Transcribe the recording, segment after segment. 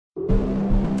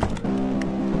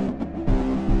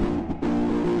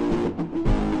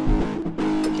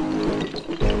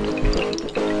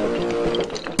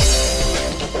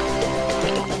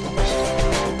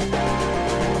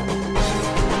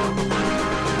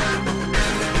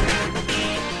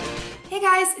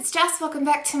guys, it's Jess. Welcome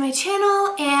back to my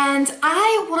channel, and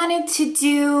I wanted to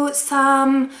do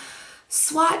some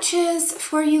swatches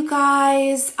for you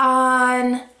guys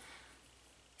on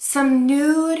some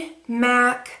nude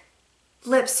MAC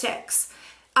lipsticks.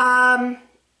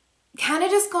 Kind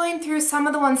of just going through some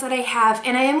of the ones that I have,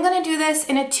 and I am going to do this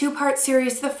in a two-part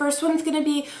series. The first one's going to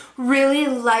be really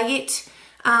light,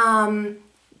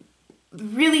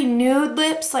 really nude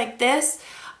lips like this.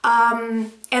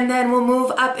 And then we'll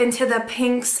move up into the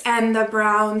pinks and the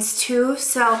browns too.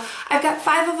 So I've got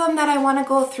 5 of them that I want to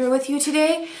go through with you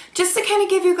today, just to kind of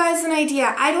give you guys an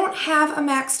idea. I don't have a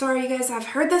MAC store, you guys. I've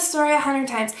heard this story 100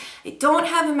 times. I don't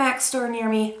have a MAC store near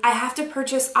me. I have to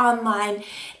purchase online.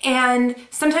 And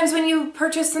sometimes when you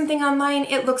purchase something online,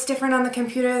 it looks different on the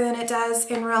computer than it does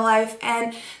in real life.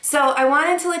 And so I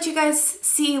wanted to let you guys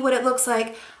see what it looks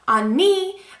like on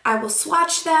me. I will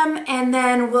swatch them and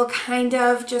then we'll kind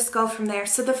of just go from there.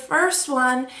 So the first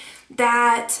one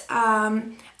that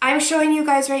I'm showing you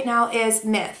guys right now is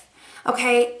Myth.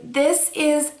 Okay, this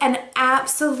is an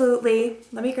absolutely,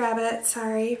 let me grab it,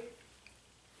 sorry.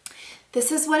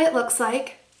 This is what it looks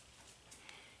like.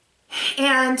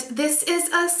 And this is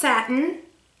a satin.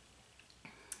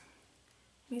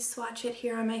 Let me swatch it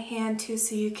here on my hand too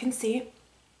so you can see.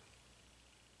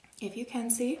 If you can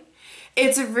see.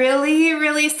 It's really,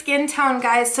 really skin tone,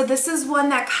 guys. So this is one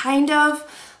that kind of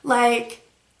like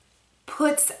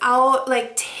puts out,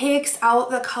 like takes out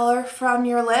the color from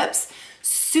your lips.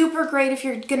 Super great if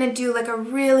you're gonna do like a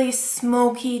really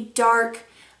smoky, dark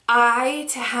eye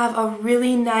to have a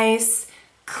really nice,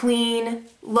 clean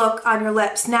look on your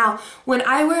lips. Now, when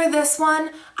I wear this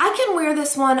one, I can wear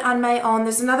this one on my own.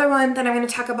 There's another one that I'm gonna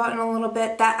talk about in a little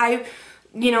bit that I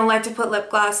like to put lip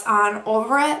gloss on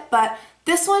over it, but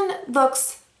this one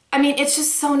looks, I mean, it's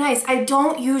just so nice. I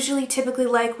don't usually typically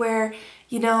like where,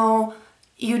 you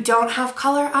don't have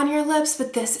color on your lips,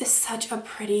 but this is such a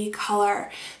pretty color.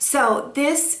 So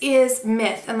this is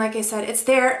Myth, and like I said, it's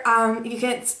there.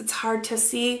 It's hard to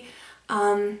see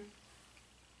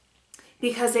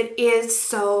because it is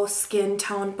so skin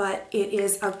tone, but it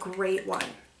is a great one.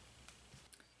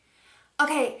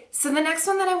 Okay, so the next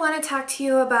one that I want to talk to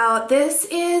you about, this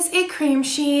is a cream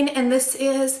sheen, and this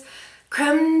is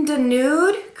Creme D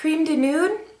Nude,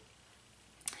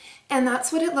 and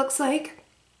that's what it looks like.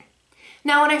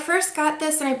 Now, when I first got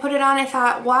this and I put it on, I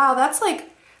thought, wow, that's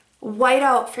like white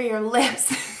out for your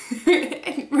lips.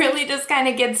 It really just kind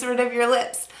of gets rid of your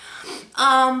lips.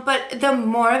 But the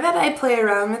more that I play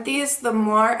around with these, the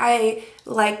more I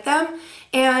like them.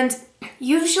 And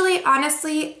usually,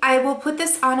 honestly, I will put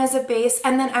this on as a base,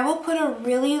 and then I will put a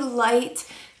really light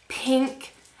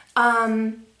pink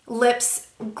lips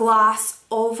gloss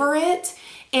over it.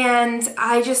 And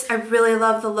I really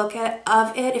love the look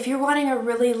of it. If you're wanting a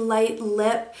really light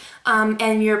lip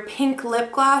and your pink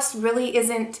lip gloss really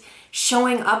isn't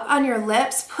showing up on your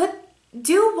lips,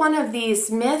 do one of these,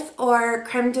 Myth or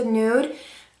Creme D Nude,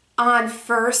 on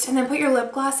first, and then put your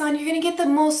lip gloss on. You're gonna get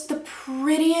the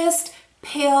prettiest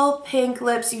pale pink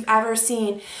lips you've ever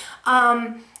seen.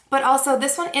 But also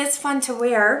this one is fun to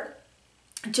wear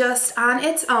just on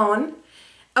its own.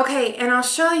 Okay, and I'll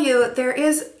show you, there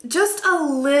is just a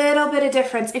little bit of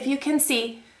difference. If you can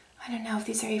see, I don't know if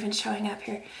these are even showing up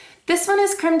here. This one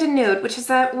is Creme D Nude, which is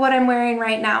what I'm wearing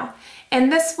right now.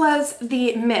 And this was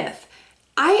the Myth.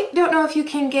 I don't know if you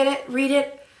can read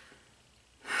it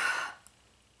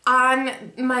on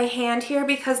my hand here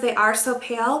because they are so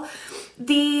pale.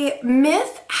 The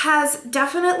Myth has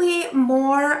definitely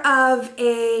more of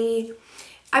a,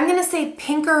 I'm gonna say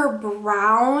pinker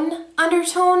brown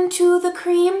undertone to the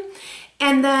cream,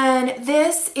 and then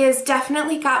this is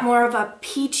definitely got more of a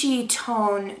peachy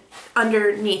tone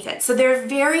underneath it. So they're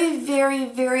very, very,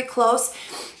 very close,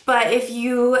 but if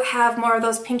you have more of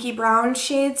those pinky brown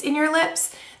shades in your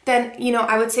lips, then,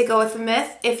 I would say go with the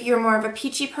Myth. If you're more of a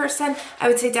peachy person, I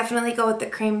would say definitely go with the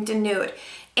Creme D Nude.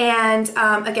 And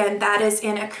again, that is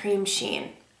in a cream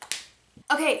sheen.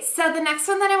 Okay, so the next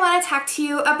one that I want to talk to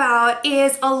you about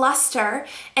is a luster,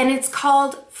 and it's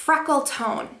called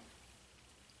Freckletone.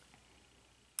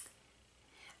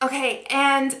 Okay,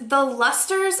 and the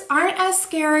lusters aren't as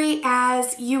scary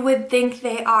as you would think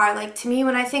they are. Like, to me,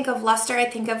 when I think of luster, I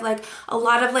think of like a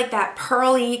lot of like that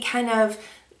pearly kind of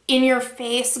in your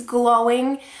face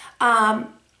glowing.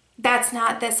 That's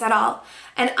not this at all.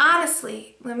 And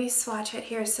honestly, let me swatch it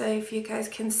here so if you guys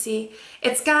can see.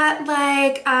 It's got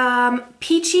like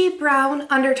peachy brown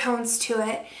undertones to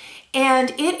it,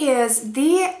 and it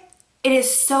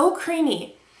is so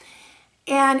creamy.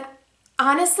 And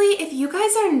honestly, if you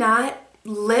guys are not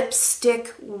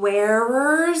lipstick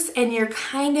wearers and you're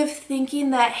kind of thinking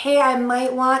that, hey, I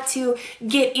might want to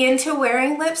get into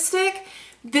wearing lipstick,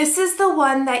 this is the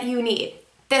one that you need.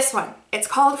 This one. It's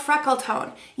called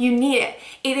Freckletone. You need it.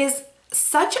 It is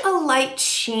such a light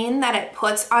sheen that it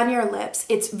puts on your lips.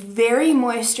 It's very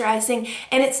moisturizing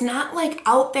and it's not like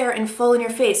out there and full in your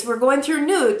face. We're going through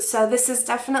nudes, so this is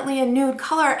definitely a nude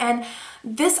color, and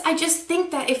this, I just think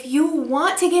that if you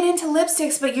want to get into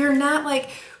lipsticks but you're not like,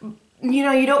 you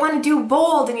know, you don't want to do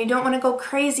bold and you don't want to go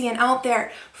crazy and out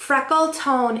there,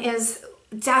 Freckletone is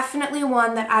definitely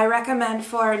one that I recommend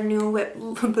for new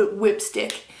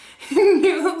lipstick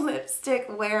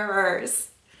wearers.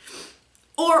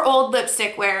 Or old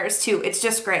lipstick wearers too. It's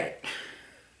just great.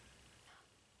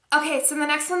 Okay, so the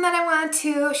next one that I want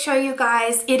to show you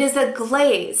guys, it is a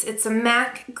glaze. It's a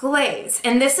MAC glaze.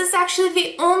 And this is actually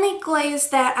the only glaze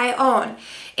that I own.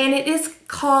 And it is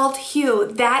called Hue.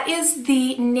 That is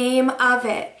the name of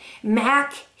it.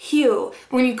 MAC Hue.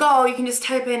 When you go, you can just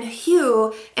type in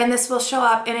Hue and this will show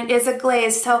up, and it is a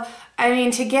glaze. So, I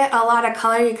mean, to get a lot of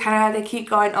color, you kind of have to keep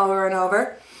going over and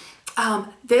over.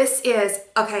 This is,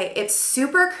 okay, it's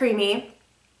super creamy.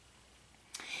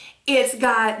 It's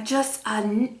got just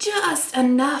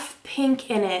enough pink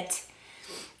in it.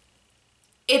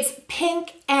 It's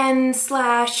pink and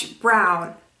 /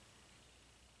 brown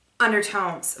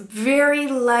undertones. Very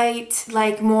light,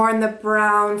 like more in the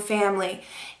brown family.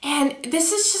 And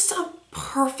this is just a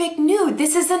perfect nude.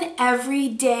 This is an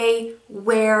everyday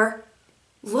wear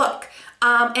look.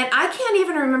 And I can't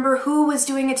even remember who was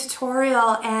doing a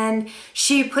tutorial and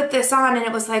she put this on and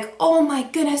it was like, oh my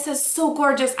goodness, that's so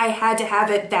gorgeous. I had to have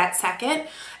it that second.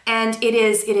 And it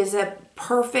is a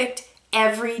perfect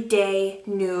everyday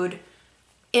nude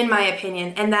in my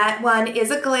opinion. And that one is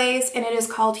a glaze and it is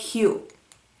called Hue.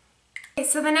 Okay,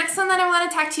 so the next one that I want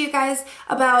to talk to you guys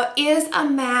about is a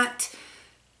matte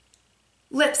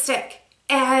lipstick.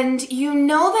 And you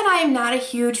know that I am not a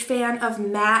huge fan of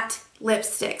matte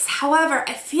lipsticks. However,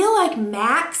 I feel like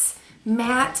MAC's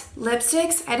matte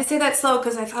lipsticks, I had to say that slow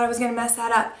because I thought I was going to mess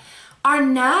that up, are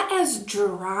not as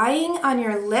drying on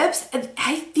your lips.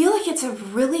 I feel like it's a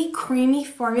really creamy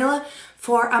formula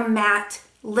for a matte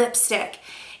lipstick.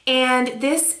 And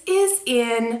this is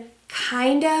in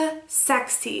Kinda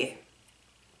Sexy.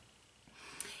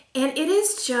 And it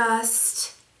is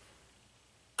just,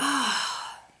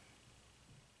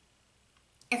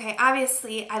 okay,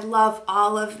 obviously I love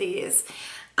all of these,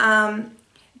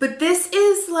 but this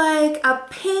is like a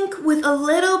pink with a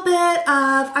little bit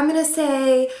of, I'm gonna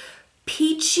say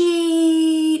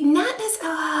peachy, not as,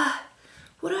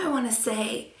 what do I want to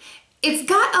say? It's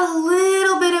got a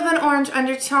little bit of an orange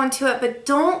undertone to it, but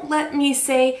don't let me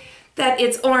say that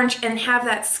it's orange and have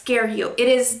that scare you. It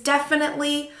is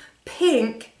definitely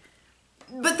pink,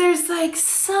 but there's like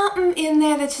something in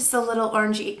there that's just a little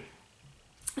orangey.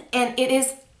 And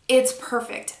it's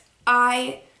perfect.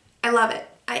 I love it.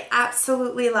 I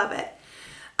absolutely love it.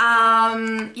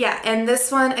 Yeah, and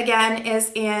this one again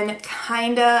is in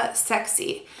Kinda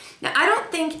Sexy. Now I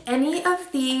don't think any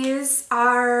of these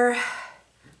are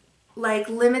like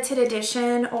limited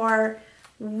edition or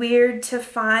weird to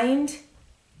find.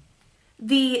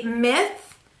 The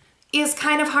Myth is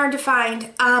kind of hard to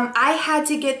find. I had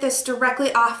to get this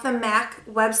directly off the MAC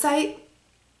website.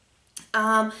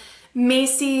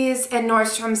 Macy's and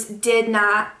Nordstrom's did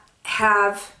not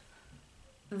have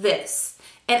this.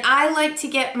 And I like to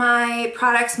get my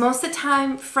products most of the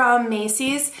time from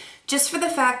Macy's, just for the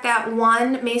fact that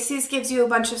one, Macy's gives you a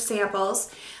bunch of samples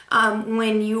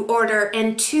when you order,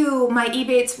 and two, my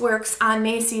Ebates works on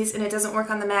Macy's and it doesn't work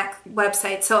on the MAC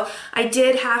website. So I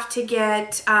did have to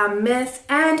get Myth,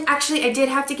 and actually I did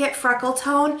have to get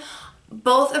Freckletone.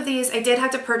 Both of these I did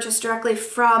have to purchase directly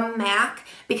from MAC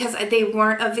because they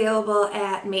weren't available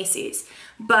at Macy's,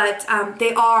 but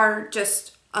they are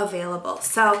just available.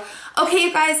 So, okay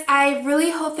you guys, I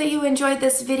really hope that you enjoyed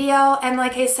this video, and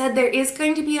like I said, there is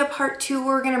going to be a part 2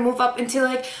 where we're going to move up into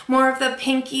like more of the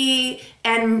pinky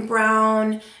and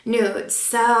brown nudes.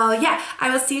 So yeah,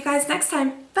 I will see you guys next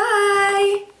time.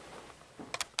 Bye!